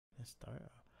Let's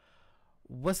start.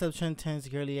 What's up, Trinitins?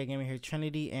 Girly Gamer here,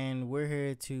 Trinity, and we're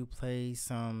here to play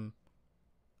some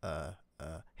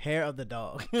Hair of the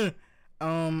Dog.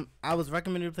 I was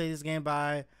recommended to play this game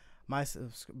by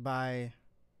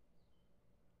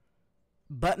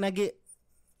Butt Nugget.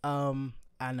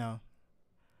 I know.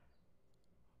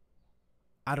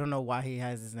 I don't know why he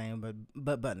has his name,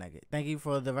 but Butt Nugget. Thank you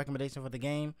for the recommendation for the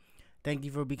game. Thank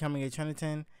you for becoming a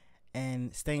Trinitin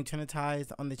and staying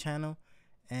Trinitized on the channel.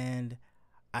 And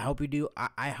I hope you do.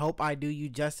 I hope I do you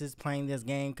justice playing this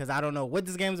game, because I don't know what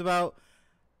this game's about,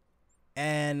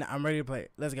 and I'm ready to play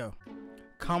it. Let's go.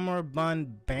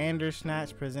 Cummerbund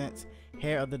Bandersnatch presents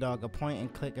Hair of the Dog, a point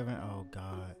and click event. Oh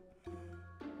god,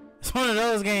 it's one of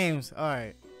those games. All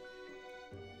right.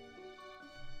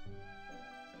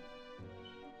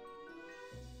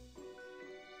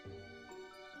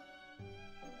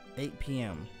 $8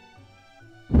 p.m.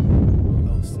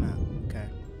 Oh snap. Okay,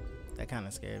 that kind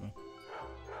of scared me.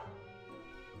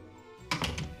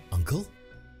 Uncle?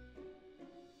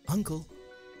 Uncle?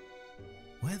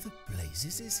 Where the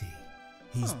blazes is he?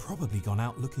 He's probably gone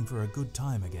out looking for a good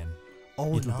time again.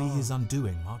 Oh, It'll be his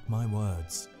undoing, mark my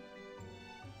words.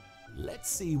 Let's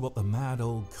see what the mad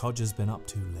old codger's been up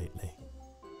to lately.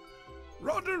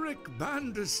 Roderick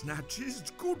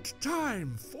Bandersnatch's Good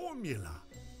Time Formula.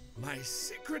 My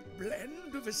secret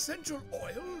blend of essential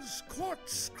oils,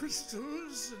 quartz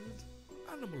crystals, and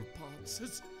animal parts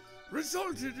has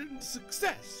resulted in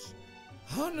success,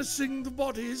 harnessing the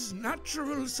body's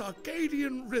natural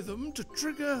circadian rhythm to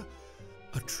trigger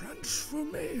a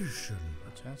transformation.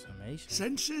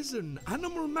 Senses and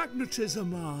animal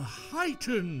magnetism are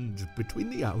heightened between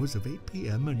the hours of 8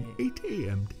 p.m. and 8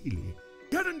 a.m. daily,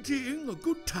 guaranteeing a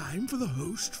good time for the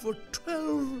host for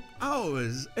 12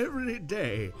 hours every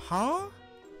day. Huh?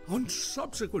 On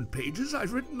subsequent pages,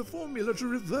 I've written the formula to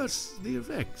reverse the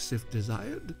effects if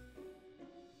desired.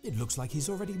 It looks like he's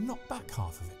already knocked back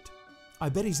half of it. I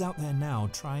bet he's out there now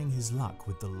trying his luck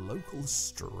with the local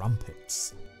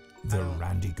strumpets. The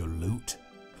Randy Galoot.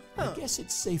 I guess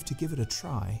it's safe to give it a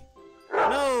try.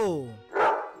 No!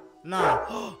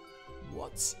 No.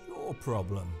 What's your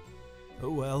problem?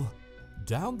 Oh well,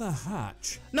 down the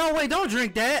hatch. No, wait, don't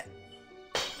drink that!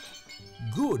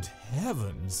 Good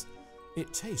heavens!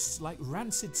 It tastes like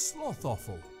rancid sloth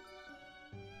offal.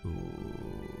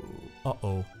 Ooh.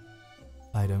 Uh-oh.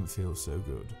 I don't feel so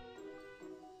good.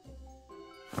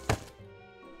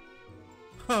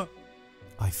 Huh.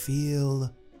 I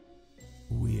feel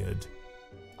weird.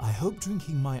 I hope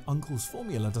drinking my uncle's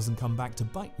formula doesn't come back to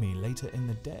bite me later in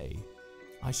the day.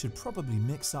 I should probably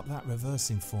mix up that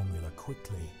reversing formula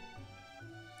quickly.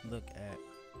 Look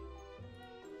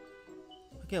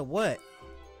at what?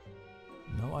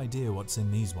 No idea what's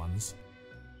in these ones.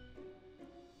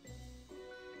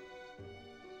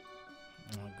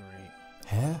 Oh, great.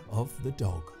 Hair of the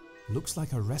Dog. Looks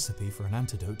like a recipe for an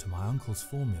antidote to my uncle's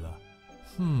formula.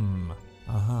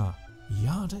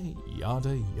 Yada,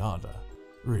 yada, yada.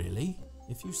 Really?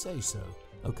 If you say so.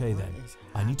 Okay then.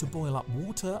 I need to boil up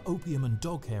water, opium and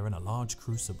dog hair in a large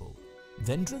crucible.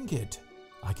 Then drink it.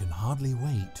 I can hardly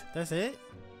wait. That's it?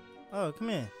 Oh, come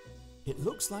here. It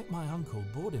looks like my uncle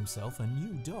bought himself a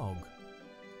new dog.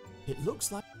 It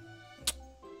looks like...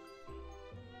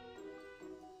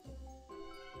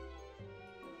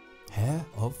 Hair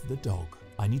of the Dog.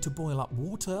 I need to boil up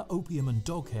water, opium and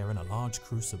dog hair in a large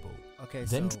crucible. Okay,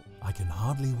 then so... I can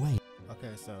hardly wait.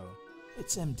 Okay, so...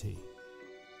 It's empty.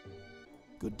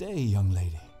 Good day, young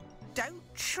lady. Don't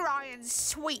try and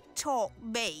sweet talk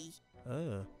me.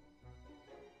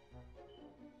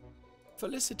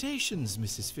 Felicitations,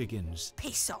 Mrs. Figgins.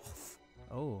 Piss off.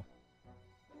 Oh.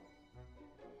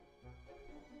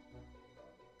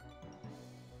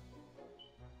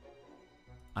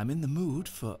 I'm in the mood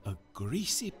for a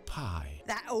greasy pie.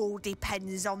 That all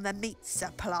depends on the meat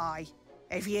supply.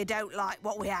 If you don't like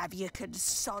what we have, you can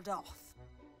sod off.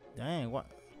 Dang, what?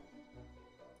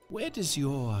 Where does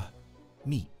your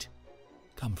meat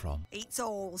come from? It's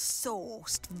all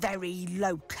sourced very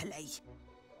locally.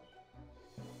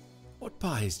 What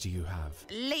pies do you have?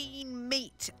 Lean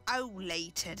meat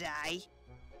only today.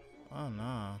 Oh,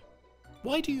 no.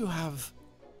 Why do you have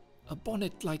a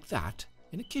bonnet like that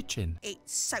in a kitchen? It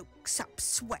soaks up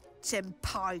sweat and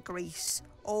pie grease,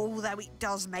 although it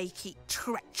does make it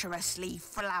treacherously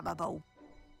flammable.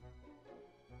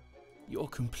 You're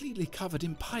completely covered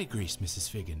in pie grease, Mrs.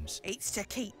 Figgins. It's to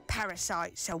keep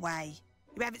parasites away.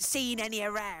 You haven't seen any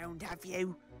around, have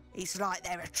you? It's like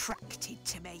they're attracted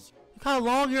to me. Look how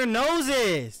long your nose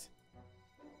is!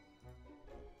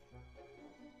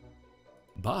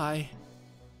 Bye.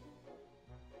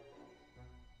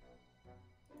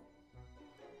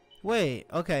 Wait,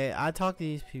 okay, I talk to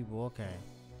these people, okay.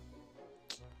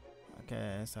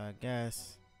 Okay, so I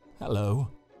guess. Hello.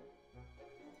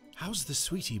 How's the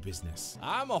sweetie business?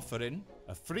 I'm offering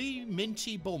a free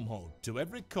minty bumhole to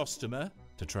every customer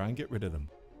to try and get rid of them.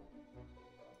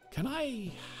 Can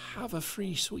I have a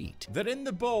free sweet? They're in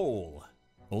the bowl.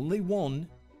 Only one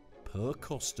per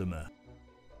customer.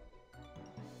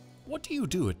 What do you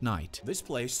do at night? This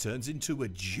place turns into a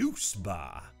juice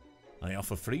bar. I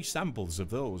offer free samples of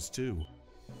those too.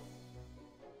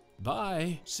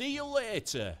 Bye. See you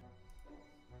later.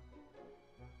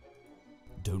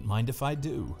 Don't mind if I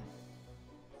do.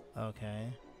 Okay.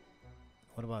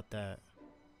 What about that?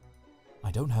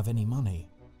 I don't have any money.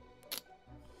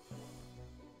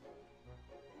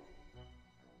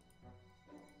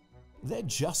 They're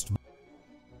just...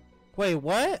 Wait,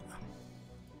 what?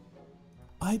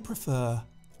 I prefer...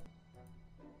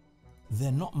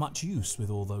 They're not much use with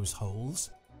all those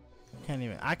holes. I can't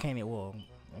even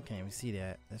see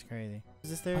that. That's crazy. Is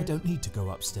this there? I don't need to go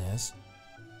upstairs.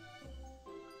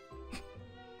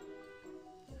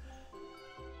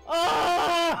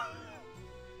 Oh!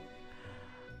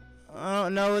 I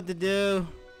don't know what to do.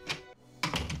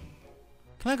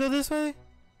 Can I go this way?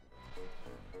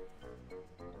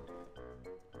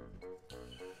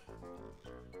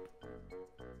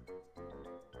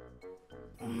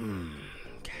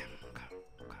 Okay.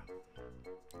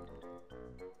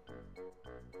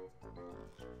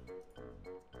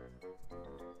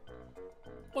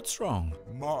 What's wrong?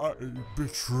 My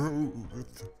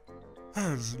betrothed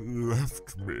has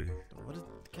left me. What is...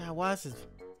 God, why is this...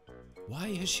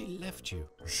 Why has she left you?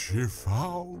 She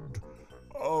found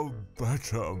a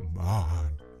better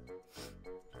man.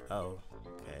 Oh,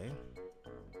 okay.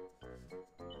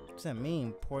 What does that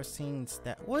mean? Porcine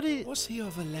stat... What is... Was he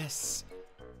of a less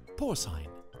porcine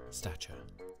stature?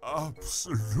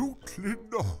 Absolutely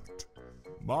not.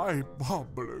 My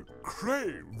bubbler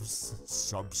craves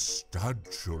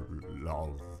substantial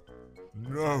love.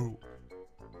 No,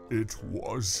 it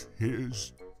was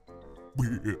his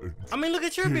beard. I mean, look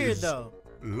at your beard, His though.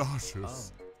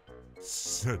 Luscious,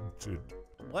 scented,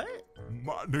 What?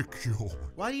 manicured,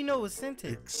 Why do you know it was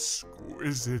scented?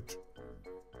 exquisite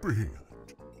beard.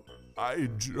 I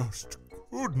just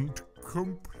couldn't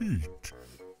compete.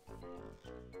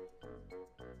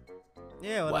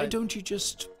 Yeah, well, Why don't you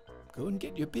just go and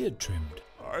get your beard trimmed?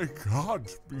 I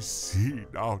can't be seen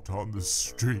out on the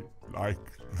street like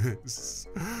this.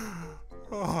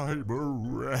 I'm a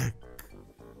wreck.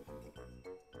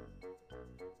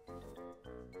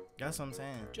 That's what I'm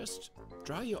saying. Just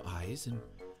dry your eyes and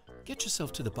get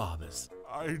yourself to the barber's.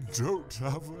 I don't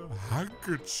have a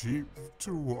handkerchief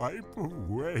to wipe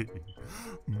away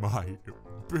my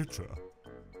bitter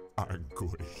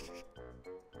anguish.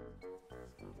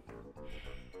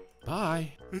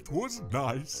 Bye. It was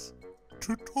nice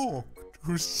to talk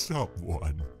to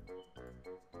someone.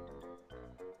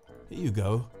 Here you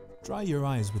go. Dry your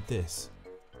eyes with this.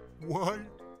 Why,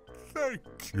 thank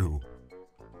you.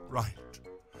 Right.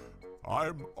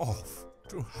 I'm off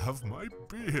to have my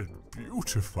beard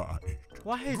beautified.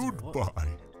 Why is... Goodbye,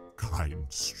 kind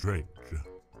stranger.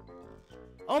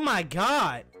 Oh my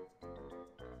god!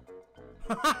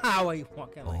 Why are you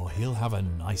walking like Oh, he'll have a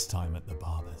nice time at the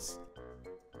barber's.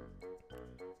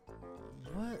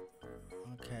 What?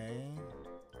 Okay.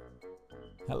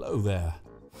 Hello there.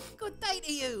 Good day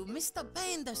to you, Mr.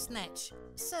 Bandersnatch,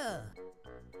 sir.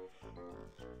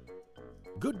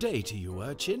 Good day to you,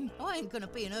 urchin. I ain't gonna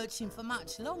be an urchin for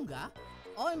much longer.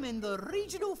 I'm in the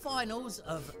regional finals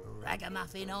of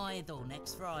Ragamuffin Idol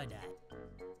next Friday.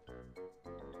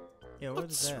 Yeah, what is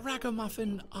What's that?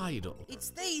 Ragamuffin Idol? It's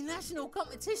the national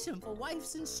competition for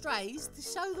waifs and strays to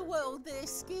show the world their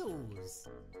skills.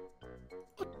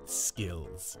 What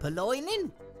skills?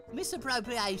 Purloining,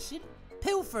 misappropriation,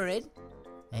 pilfering,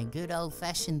 and good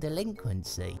old-fashioned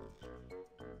delinquency.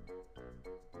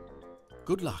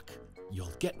 Good luck.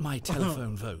 You'll get my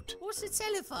telephone vote. What's a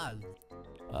telephone?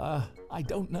 I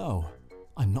don't know.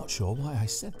 I'm not sure why I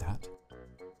said that.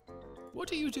 What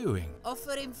are you doing?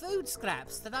 Offering food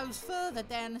scraps to those further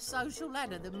down the social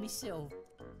ladder than myself.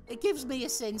 It gives me a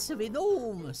sense of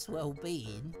enormous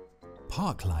well-being.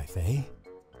 Park life, eh?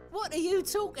 What are you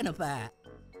talking about?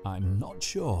 I'm not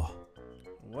sure.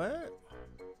 What?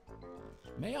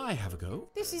 May I have a go?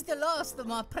 This is the last of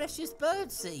my precious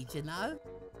birdseed, you know.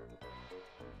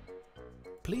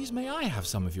 Please, may I have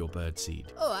some of your birdseed?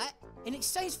 Alright, in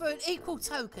exchange for an equal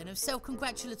token of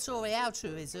self-congratulatory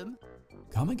altruism,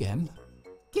 Come again?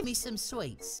 give me some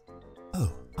sweets.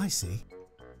 Oh, I see.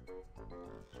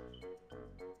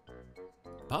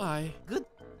 Bye. Good.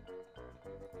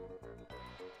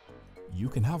 You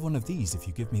can have one of these if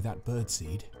you give me that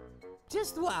birdseed.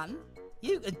 Just one?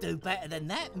 You can do better than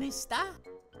that, mister.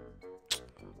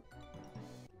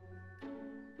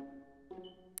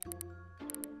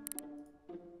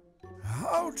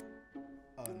 How?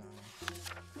 Oh no.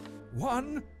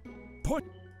 1 point.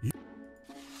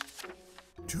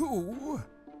 2.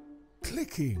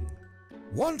 Clicking.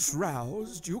 Once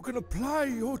roused, you can apply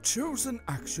your chosen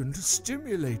action to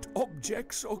stimulate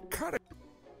objects or characters.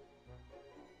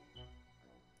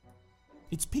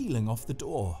 It's peeling off the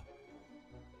door.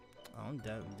 I'm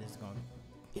definitely just gonna.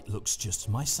 It looks just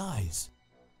my size.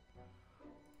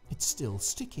 It's still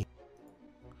sticky.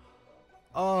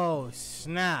 Oh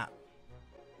snap!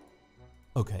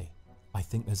 Okay, I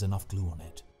think there's enough glue on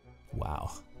it.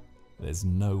 Wow, there's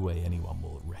no way anyone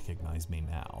will recognize me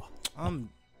now.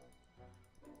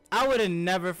 I would have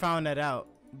never found that out.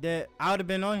 I would have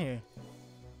been on here.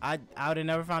 I would have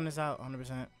never found this out.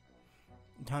 100%.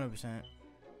 100%.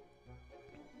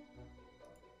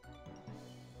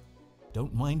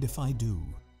 Don't mind if I do.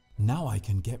 Now I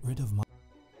can get rid of my...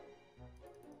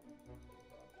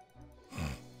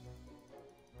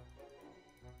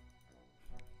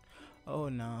 Oh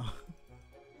no.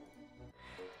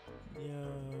 Yo,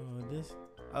 this.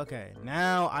 Okay,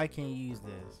 now I can use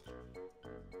this.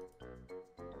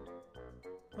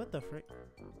 What the frick?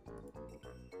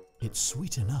 It's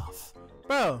sweet enough.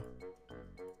 Bro!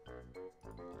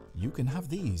 You can have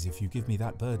these if you give me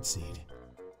that bird seed.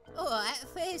 Oh,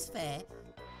 fair's fair.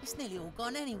 It's nearly all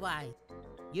gone anyway.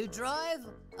 You drive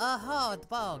a hard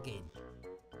bargain.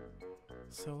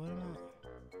 So what am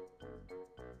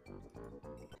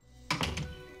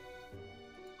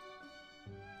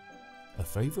A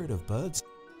favorite of birds?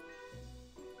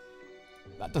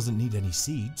 That doesn't need any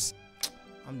seeds.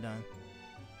 I'm done.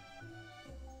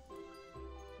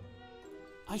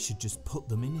 I should just put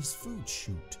them in his food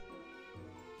chute.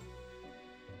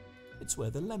 It's where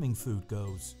the lemming food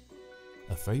goes.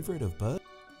 A favorite of birds?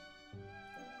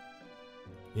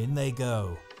 In they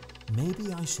go.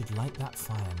 Maybe I should light that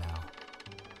fire now.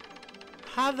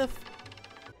 How the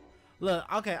Look,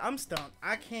 okay, I'm stumped.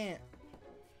 I can't.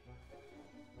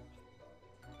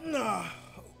 No.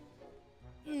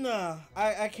 No,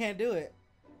 I can't do it.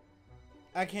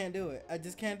 I can't do it. I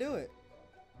just can't do it.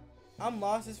 I'm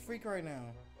lost as freak right now.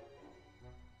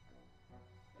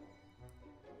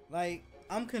 Like,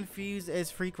 I'm confused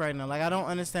as freak right now. Like, I don't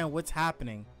understand what's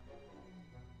happening.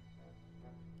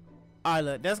 Alright,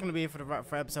 look, that's gonna be it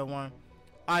for episode 1.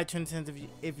 Alright, Trinitins,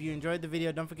 if you enjoyed the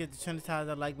video, don't forget to Trinitize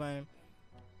that like button.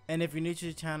 And if you're new to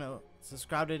the channel,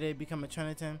 subscribe today, become a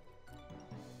Trinitin.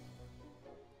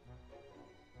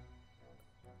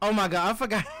 Oh my god, I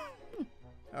forgot.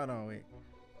 Hold on, wait.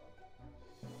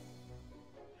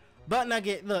 But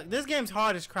Nugget, look, this game's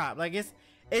hard as crap. Like,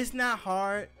 it's not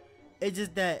hard. It's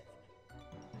just that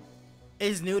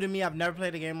it's new to me. I've never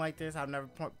played a game like this. I've never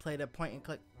played a point and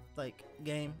click like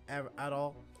game ever, at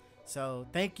all. So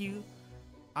thank you.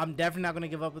 I'm definitely not gonna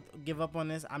give up on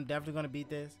this. I'm definitely gonna beat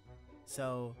this.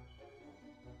 So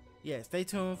yeah, stay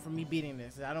tuned for me beating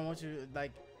this. I don't want you to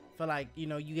like feel like, you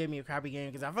know, you gave me a crappy game,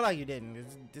 because I feel like you didn't.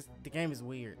 The game is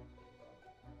weird.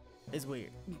 It's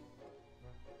weird.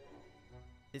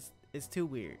 It's too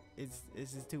weird. It's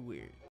just too weird.